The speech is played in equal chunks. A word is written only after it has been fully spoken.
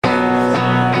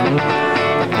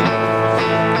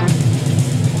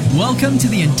Welcome to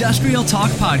the Industrial Talk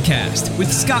Podcast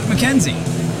with Scott McKenzie.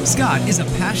 Scott is a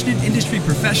passionate industry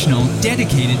professional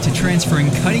dedicated to transferring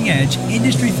cutting-edge,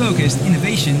 industry-focused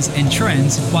innovations and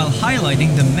trends while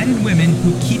highlighting the men and women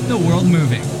who keep the world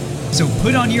moving. So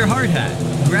put on your hard hat,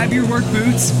 grab your work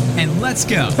boots, and let's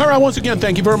go. All right, once again,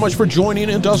 thank you very much for joining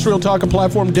Industrial Talk, a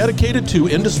platform dedicated to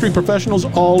industry professionals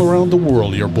all around the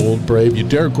world. You're bold, brave, you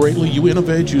dare greatly, you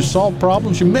innovate, you solve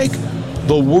problems, you make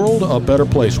the world a better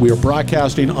place. We are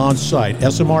broadcasting on site,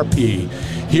 SMRP,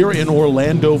 here in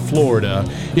Orlando, Florida.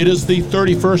 It is the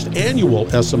 31st annual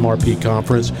SMRP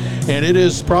conference, and it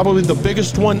is probably the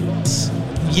biggest one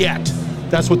yet.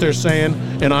 That's what they're saying,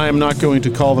 and I am not going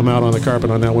to call them out on the carpet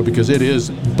on that one because it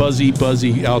is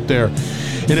buzzy out there.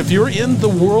 And if you're in the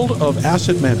world of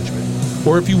asset management,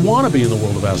 or if you want to be in the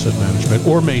world of asset management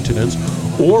or maintenance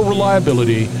or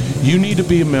reliability, you need to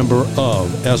be a member of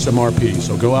SMRP.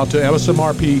 So go out to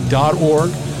smrp.org,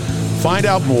 find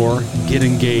out more, get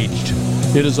engaged.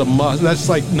 It is a must. That's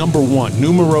like number one,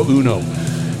 numero uno.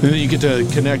 And then you get to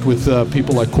connect with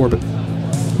people like Corbin,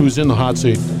 who's in the hot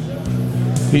seat.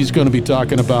 He's going to be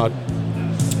talking about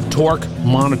torque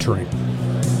monitoring.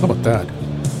 How about that?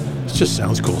 It just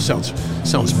sounds cool.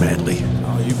 Sounds manly.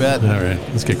 Oh, you bet. All right,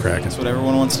 let's get cracking. That's what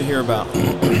everyone wants to hear about.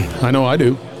 I know I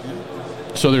do.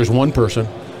 So there's one person,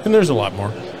 and there's a lot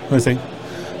more, I think.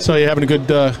 So you having a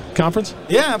good conference?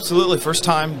 Yeah, absolutely. First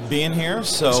time being here.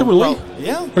 So really?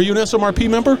 Yeah. Are you an SMRP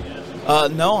member?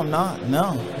 No, I'm not.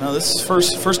 No, this is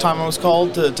first time I was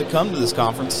called to come to this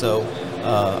conference. So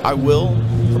I will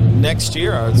next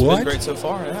year. It's been great so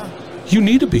far. Yeah. You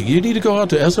need to be. You need to go out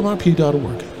to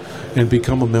smrp.org and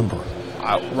become a member.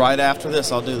 Right after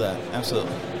this, I'll do that.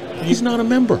 Absolutely. He's not a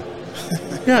member.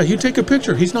 Yeah, you take a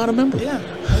picture. He's not a member. Yeah.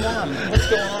 Hold on. What's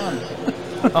going on?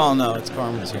 Oh no, it's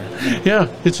Carmen's here. Yeah,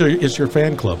 it's your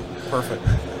fan club. Perfect.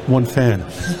 One fan.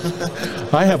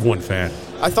 I have one fan.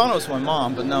 I thought it was my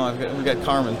mom, but no, we've got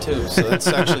Carmen too, so that's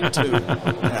actually two.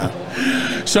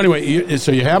 Yeah. So anyway,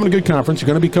 so you're having a good conference. You're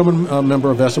going to become a member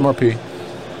of SMRP.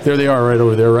 There they are, right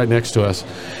over there, right next to us.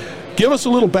 Give us a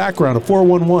little background, a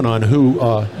 411 on who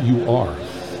you are.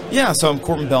 Yeah, so I'm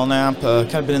Corbin Belknap,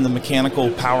 kind of been in the mechanical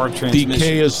power transmission. The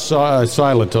K is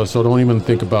silent, so don't even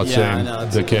think about saying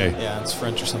the K. Yeah, it's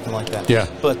French or something like that. Yeah.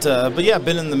 But yeah, I've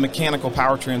been in the mechanical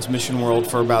power transmission world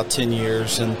for about 10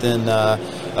 years, and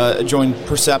then joined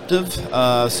Perceptive,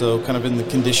 so kind of in the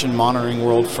condition monitoring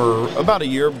world for about a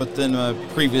year, but then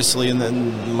previously, and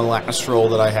then my last role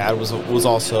that I had was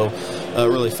also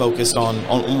really focused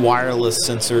on wireless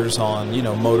sensors, on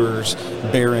motors,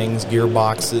 bearings,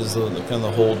 gearboxes, kind of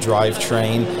the whole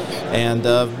drivetrain, and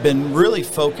been really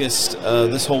focused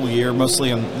this whole year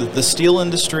mostly on the steel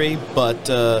industry,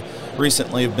 but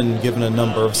recently I've been given a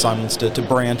number of assignments to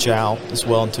branch out as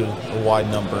well into a wide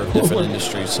number of different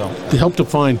industries. So to help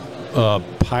define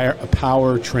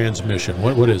power transmission,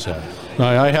 what is that?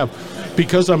 I have,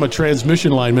 because I'm a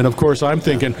transmission lineman, of course, I'm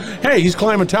thinking, hey, he's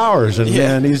climbing towers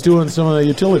and he's doing some of the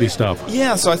utility stuff.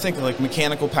 Yeah, so I think like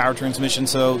mechanical power transmission,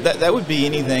 so that would be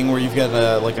anything where you've got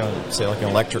an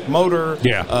electric motor,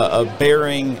 a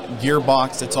bearing,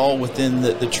 gearbox, that's all within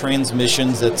the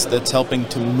transmissions that's helping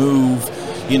to move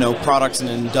products in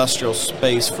an industrial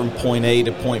space from point A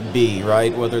to point B,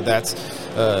 right? Whether that's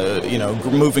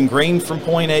moving grain from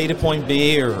point A to point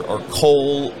B, or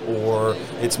coal, or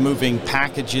it's moving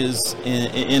packages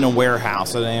in a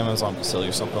warehouse at an Amazon facility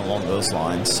or something along those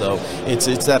lines. So it's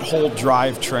that whole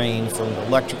drivetrain from the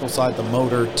electrical side, the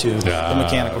motor, to the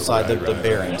mechanical side, the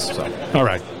bearings. So. All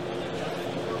right.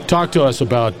 Talk to us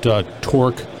about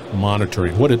torque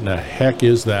monitoring. What in the heck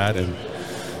is that, and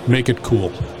make it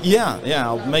cool? Yeah,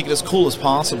 I'll make it as cool as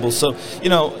possible. So,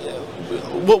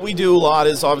 what we do a lot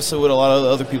is obviously what a lot of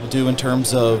other people do in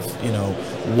terms of,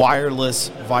 wireless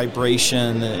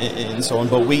vibration and so on,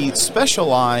 but we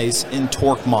specialize in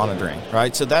torque monitoring,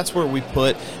 right? So that's where we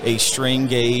put a strain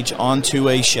gauge onto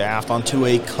a shaft, onto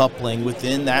a coupling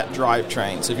within that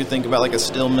drivetrain. So if you think about like a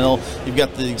steel mill, you've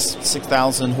got these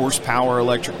 6,000 horsepower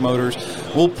electric motors.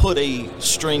 We'll put a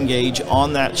strain gauge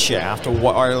on that shaft, a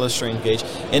wireless strain gauge,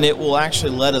 and it will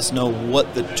actually let us know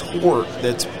what the torque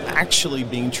that's actually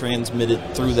being transmitted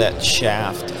through that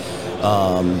shaft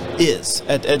is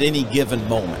at any given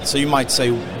moment. So you might say,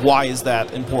 why is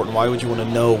that important? Why would you want to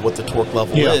know what the torque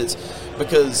level is?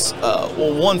 Because,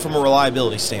 one, from a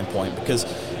reliability standpoint, because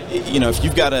if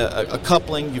you've got a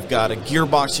coupling, you've got a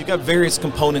gearbox, you've got various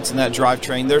components in that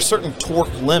drivetrain, there are certain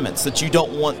torque limits that you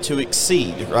don't want to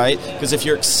exceed, right? Because if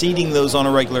you're exceeding those on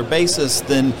a regular basis,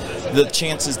 then the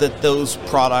chances that those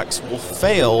products will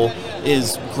fail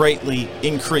is greatly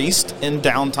increased, and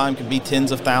downtime can be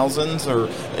tens of thousands or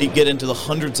you get into the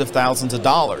hundreds of thousands of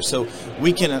dollars. So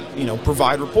we can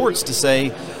provide reports to say,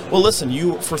 well, listen,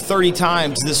 you for 30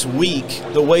 times this week,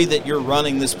 the way that you're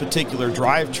running this particular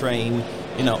drivetrain,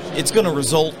 it's going to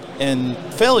result in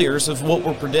failures of what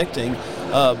we're predicting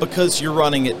because you're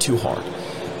running it too hard.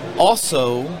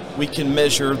 Also, we can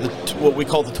measure what we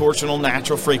call the torsional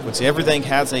natural frequency. Everything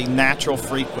has a natural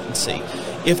frequency.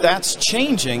 If that's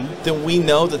changing, then we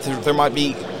know that there might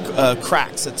be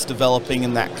cracks that's developing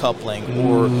in that coupling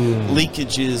or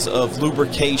leakages of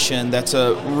lubrication. That's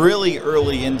a really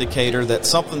early indicator that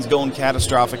something's going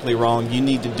catastrophically wrong. You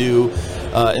need to do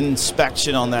an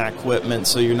inspection on that equipment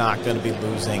so you're not going to be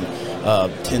losing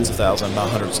tens of thousands, not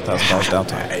hundreds of thousands of dollars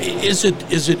downtime.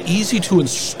 Is it easy to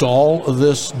install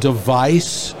this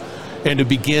device and to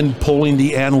begin pulling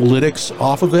the analytics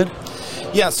off of it?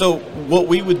 Yeah, so what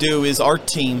we would do is our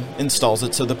team installs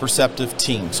it, so the Perceptive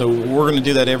team. So we're going to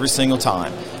do that every single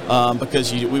time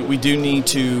because we do need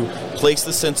to place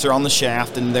the sensor on the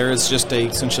shaft, and there is just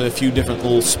essentially a few different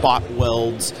little spot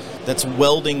welds that's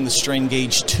welding the strain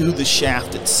gauge to the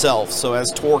shaft itself. So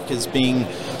as torque is being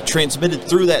transmitted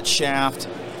through that shaft,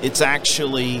 it's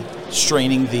actually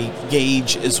straining the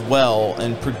gauge as well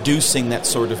and producing that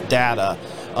sort of data.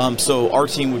 So our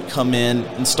team would come in,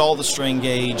 install the strain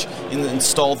gauge, and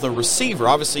install the receiver.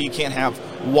 Obviously, you can't have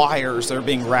wires that are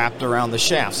being wrapped around the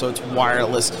shaft, so it's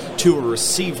wireless to a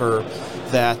receiver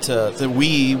that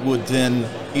we would then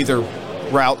either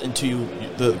route into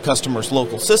the customer's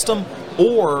local system,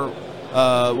 or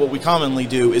what we commonly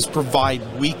do is provide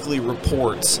weekly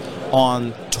reports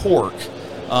on torque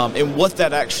and what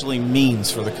that actually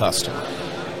means for the customer.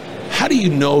 How do you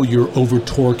know you're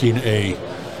over-torquing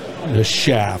a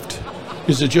shaft?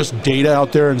 Is it just data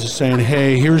out there and just saying,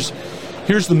 hey, here's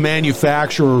the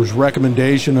manufacturer's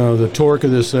recommendation of the torque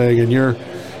of this thing, and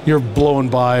you're blowing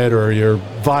by it or you're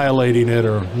violating it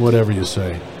or whatever you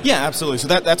say? Yeah, absolutely. So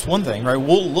that's one thing, right?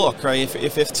 We'll look, right?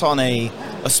 If it's on a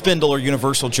spindle or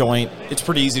universal joint, it's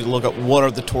pretty easy to look at what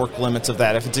are the torque limits of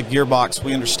that. If it's a gearbox,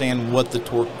 we understand what the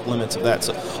torque limits of that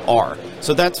are.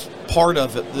 So that's part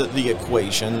of the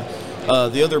equation.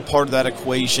 The other part of that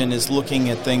equation is looking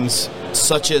at things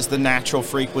such as the natural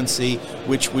frequency,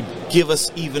 which would give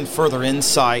us even further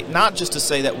insight, not just to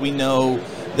say that we know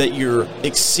that you're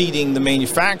exceeding the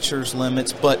manufacturer's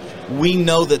limits, but we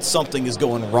know that something is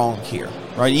going wrong here,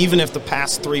 right? Even if the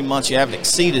past 3 months you haven't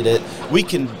exceeded it, we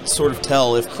can sort of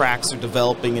tell if cracks are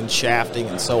developing in shafting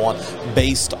and so on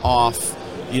based off,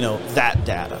 that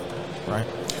data, right?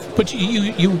 But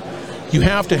you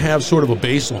have to have sort of a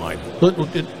baseline.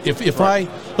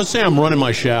 Let's say I'm running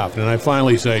my shaft and I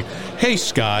finally say, hey,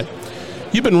 Scott,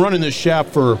 you've been running this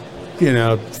shaft for,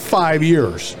 5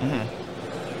 years. Mm-hmm.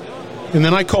 And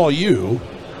then I call you,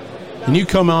 and you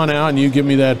come on out and you give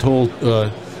me that whole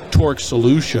torque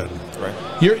solution. Right.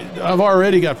 I've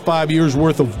already got 5 years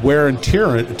worth of wear and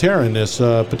tear in this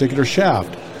particular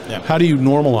shaft. Yeah. How do you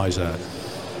normalize that?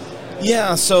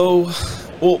 Yeah, so,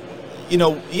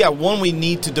 one, we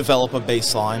need to develop a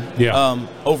baseline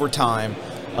over time.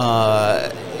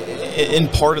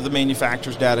 And part of the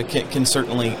manufacturer's data can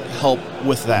certainly help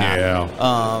with that.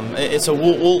 Yeah. So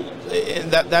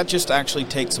that just actually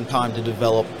takes some time to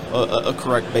develop a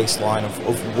correct baseline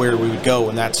of where we would go,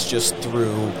 and that's just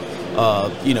through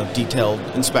detailed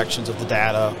inspections of the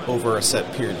data over a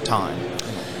set period of time.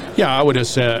 Yeah, I would have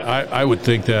said I would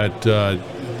think that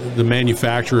the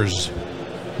manufacturer's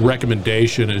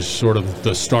recommendation is sort of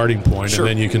the starting point, sure. And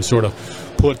then you can sort of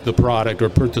put the product or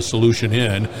put the solution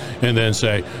in and then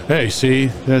say, hey, see,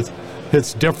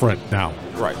 it's different now.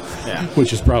 Right, yeah.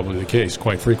 Which is probably the case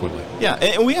quite frequently. Yeah,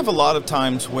 and we have a lot of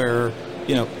times where,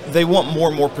 they want more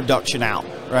and more production out,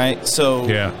 right? So,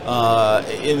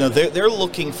 they're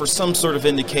looking for some sort of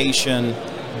indication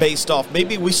based off,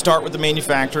 maybe we start with the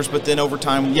manufacturers, but then over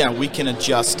time, we can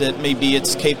adjust it. Maybe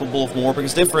it's capable of more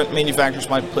because different manufacturers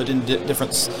might put in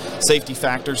different safety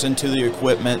factors into the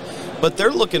equipment. But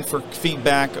they're looking for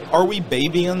feedback. Are we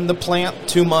babying the plant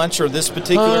too much or this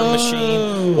particular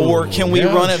machine? Or can we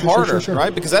run it harder, sure.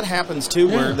 Right? Because that happens too,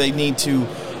 where they need to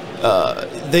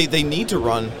they need to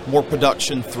run more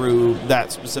production through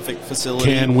that specific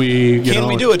facility. Can we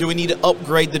do it? Do we need to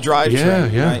upgrade the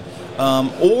drivetrain? Right?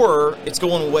 Or it's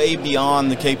going way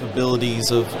beyond the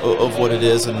capabilities of what it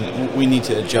is, and we need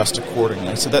to adjust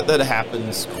accordingly. So that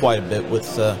happens quite a bit with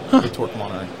torque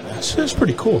monitoring. That's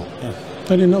pretty cool. Yeah.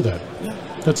 I didn't know that. Yeah.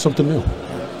 That's something new.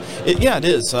 It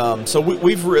is. So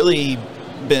we've really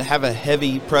have a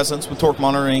heavy presence with torque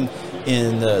monitoring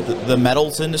in the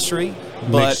metals industry.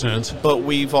 Makes sense. But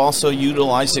we've also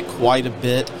utilized it quite a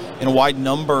bit in a wide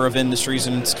number of industries,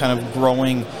 and it's kind of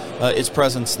growing its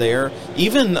presence there.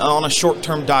 Even on a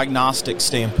short-term diagnostic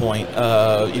standpoint,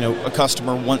 a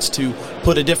customer wants to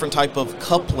put a different type of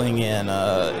coupling in,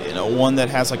 one that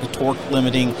has like a torque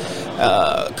limiting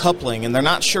coupling, and they're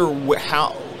not sure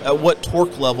what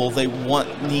torque level they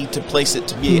need to place it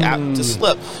to be apt to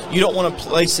slip. You don't want to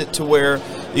place it to where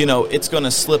it's going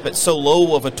to slip at so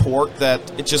low of a torque that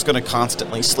it's just going to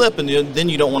constantly slip, and then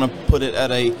you don't want to put it at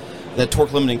that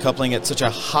torque limiting coupling at such a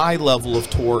high level of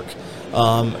torque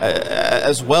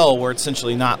as well, where it's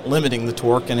essentially not limiting the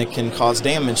torque and it can cause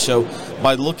damage. So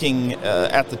by looking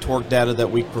at the torque data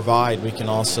that we provide, we can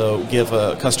also give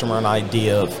a customer an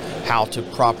idea of how to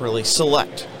properly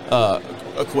select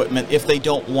equipment if they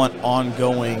don't want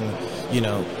ongoing,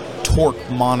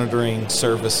 torque monitoring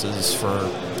services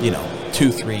for,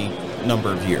 2-3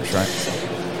 number of years, right?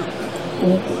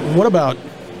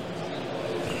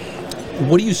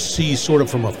 What do you see sort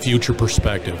of from a future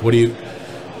perspective?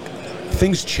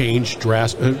 Things change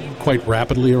quite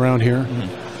rapidly around here.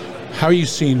 Mm-hmm. How are you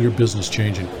seeing your business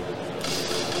changing?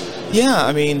 Yeah,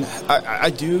 I mean,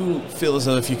 I do feel as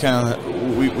though if you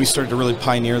we started to really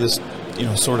pioneer this,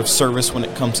 sort of service when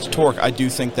it comes to torque, I do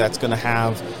think that's going to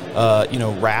have,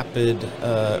 rapid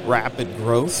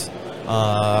growth.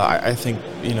 I think,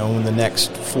 in the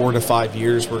next 4 to 5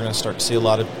 years, we're going to start to see a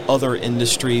lot of other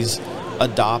industries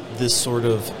adopt this sort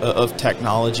of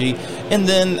technology. And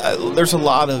then there's a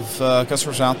lot of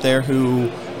customers out there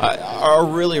who are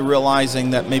really realizing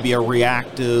that maybe a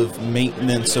reactive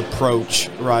maintenance approach,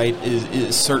 right,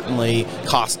 is certainly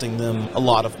costing them a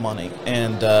lot of money.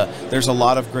 And there's a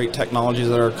lot of great technologies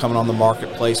that are coming on the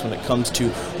marketplace when it comes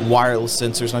to wireless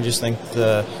sensors. And I just think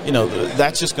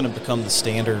that's just going to become the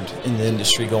standard in the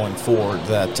industry going forward,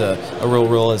 that a real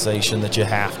realization that you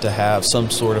have to have some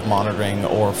sort of monitoring,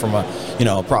 or from a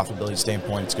profitability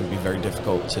standpoint, it's going to be very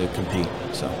difficult to compete.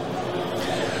 So.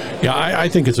 Yeah, I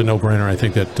think it's a no-brainer. I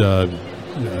think that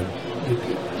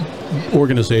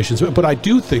organizations, but I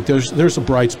do think there's a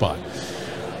bright spot.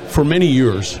 For many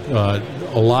years, a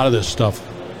lot of this stuff,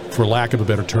 for lack of a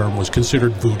better term, was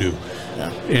considered voodoo.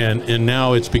 Yeah. And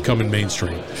now it's becoming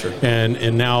mainstream. Sure.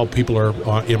 And now people are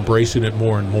embracing it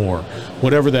more and more.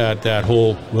 Whatever that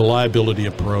whole reliability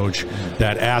approach,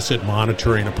 that asset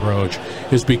monitoring approach,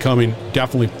 is becoming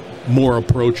definitely more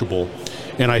approachable.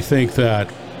 And I think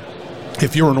that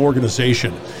if you're an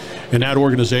organization, and that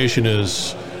organization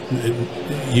is,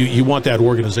 you want that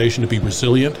organization to be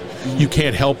resilient, you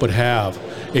can't help but have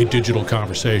a digital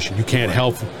conversation. You can't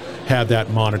help have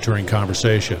that monitoring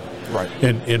conversation. Right.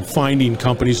 And finding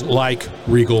companies like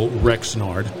Regal,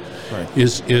 Rexnord, right,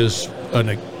 is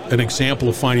an example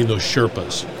of finding those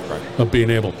Sherpas, right, of being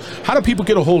able. How do people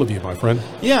get a hold of you, my friend?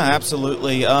 Yeah,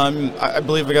 absolutely. I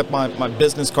believe I got my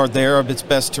business card there. It's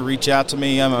best to reach out to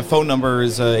me. My phone number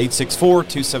is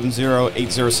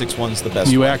 864-270-8061 is the best.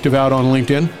 You active out on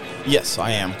LinkedIn? Yes,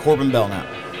 I am. Corbin Belknap.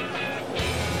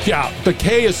 Yeah, the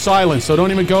K is silent, so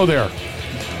don't even go there.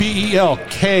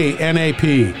 Belknap.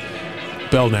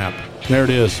 Belknap. There it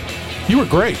is. You were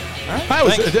great.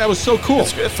 Right, that was so cool.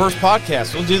 It's good. First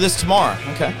podcast. We'll do this tomorrow.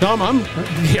 Okay.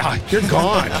 Yeah, you're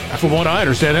gone. From what I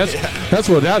understand, that's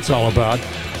what that's all about.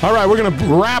 All right, we're going to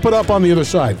wrap it up on the other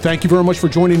side. Thank you very much for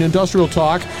joining Industrial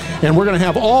Talk, and we're going to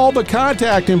have all the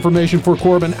contact information for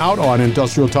Corbin out on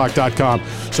industrialtalk.com.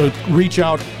 So reach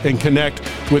out and connect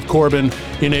with Corbin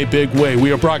in a big way.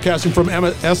 We are broadcasting from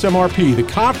SMRP, the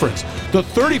conference, the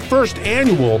 31st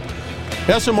annual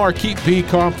SMRP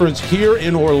conference here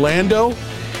in Orlando.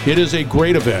 It is a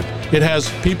great event. It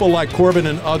has people like Corbin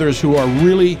and others who are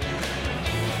really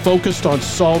focused on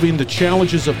solving the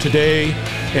challenges of today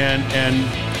and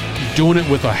doing it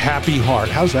with a happy heart.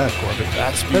 How's that, Corbin?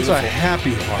 That's beautiful. That's a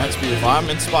happy heart. That's beautiful. I'm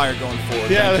inspired going forward.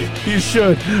 Yeah, you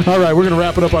should. All right, we're going to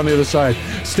wrap it up on the other side.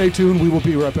 Stay tuned. We will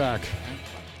be right back.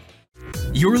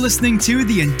 You're listening to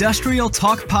the Industrial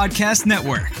Talk Podcast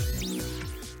Network.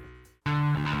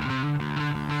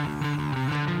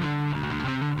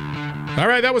 All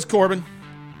right, that was Corbin.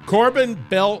 Corbin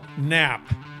Belknap.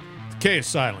 The K is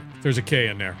silent. There's a K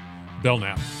in there.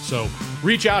 Belknap. So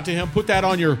reach out to him. Put that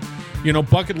on your,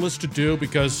 bucket list to do,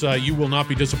 because you will not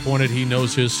be disappointed. He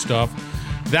knows his stuff.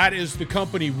 That is the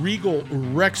company Regal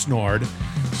Rexnord.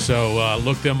 So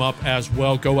look them up as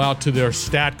well. Go out to their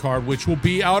stat card, which will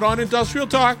be out on Industrial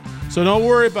Talk. So don't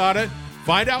worry about it.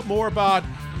 Find out more about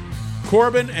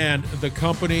Corbin and the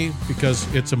company, because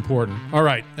it's important. All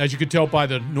right, as you can tell by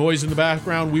the noise in the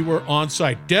background, we were on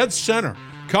site, dead center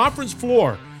conference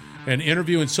floor and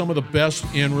interviewing some of the best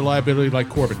in reliability like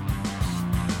Corbin,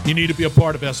 you need to be a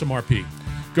part of SMRP.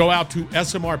 Go out to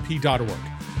smrp.org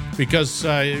because,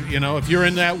 if you're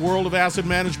in that world of asset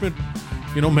management,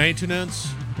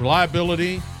 maintenance,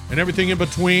 reliability, and everything in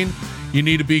between, you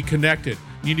need to be connected.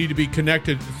 You need to be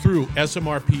connected through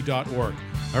smrp.org.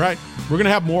 All right, we're going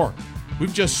to have more.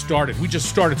 We've just started. We just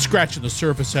started scratching the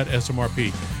surface at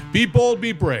SMRP. Be bold,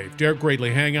 be brave. Derek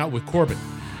Greatly, hang out with Corbin,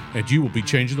 and you will be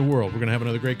changing the world. We're going to have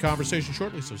another great conversation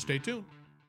shortly, so stay tuned.